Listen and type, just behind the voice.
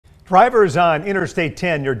Drivers on Interstate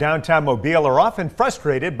 10 near downtown Mobile are often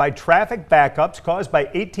frustrated by traffic backups caused by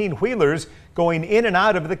 18-wheelers going in and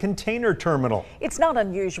out of the container terminal. It's not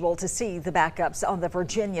unusual to see the backups on the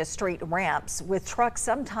Virginia Street ramps, with trucks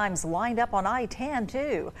sometimes lined up on I-10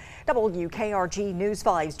 too. WKRG News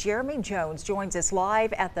 5's Jeremy Jones joins us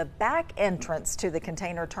live at the back entrance to the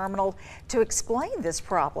container terminal to explain this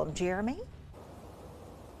problem. Jeremy?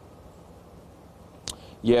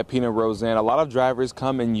 Yeah, Pina, Roseanne, a lot of drivers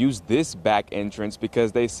come and use this back entrance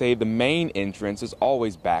because they say the main entrance is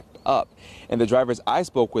always backed up. And the drivers I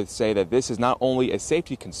spoke with say that this is not only a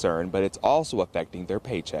safety concern, but it's also affecting their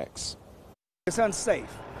paychecks. It's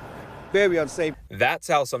unsafe, very unsafe. That's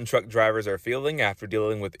how some truck drivers are feeling after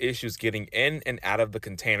dealing with issues getting in and out of the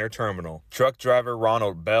container terminal. Truck driver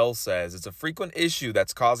Ronald Bell says it's a frequent issue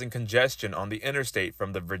that's causing congestion on the interstate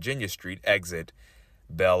from the Virginia Street exit.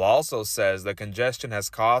 Bell also says the congestion has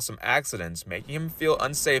caused some accidents, making him feel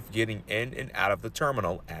unsafe getting in and out of the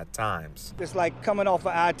terminal at times. It's like coming off of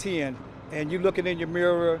I-10 and you looking in your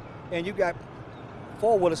mirror and you got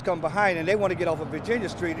four-wheelers come behind and they want to get off of Virginia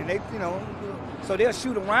Street and they, so they'll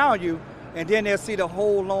shoot around you and then they'll see the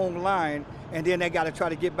whole long line and then they got to try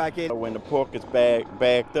to get back in. When the pork is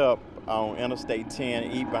backed up on Interstate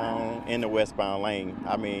 10 eastbound in the westbound lane,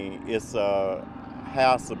 I mean, it's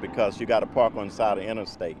hassle because you got to park on the side of the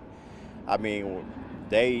interstate. I mean,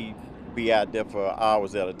 they be out there for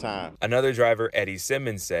hours at a time. Another driver, Eddie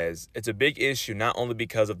Simmons, says it's a big issue not only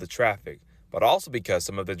because of the traffic, but also because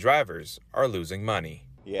some of the drivers are losing money.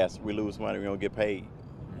 Yes, we lose money, we don't get paid.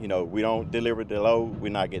 We don't deliver the load,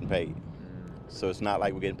 we're not getting paid. So it's not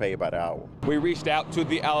like we're getting paid by the hour. We reached out to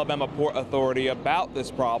the Alabama Port Authority about this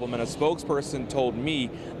problem, and a spokesperson told me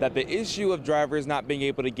that the issue of drivers not being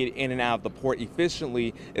able to get in and out of the port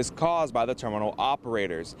efficiently is caused by the terminal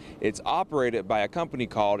operators. It's operated by a company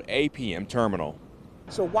called APM Terminal.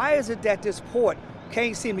 So why is it that this port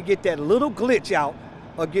can't seem to get that little glitch out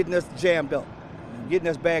of getting us jammed up, getting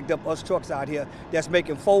us bagged up, us trucks out here, that's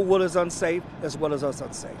making four-wheelers unsafe as well as us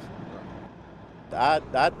unsafe?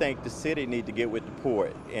 I think the city need to get with the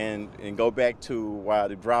port and go back to why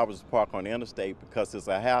the drivers park on the interstate, because it's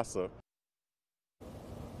a hassle.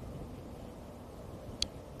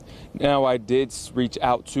 Now, I did reach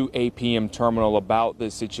out to APM Terminal about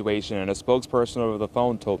this situation, and a spokesperson over the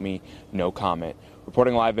phone told me no comment.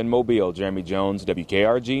 Reporting live in Mobile, Jeremy Jones,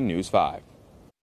 WKRG News 5.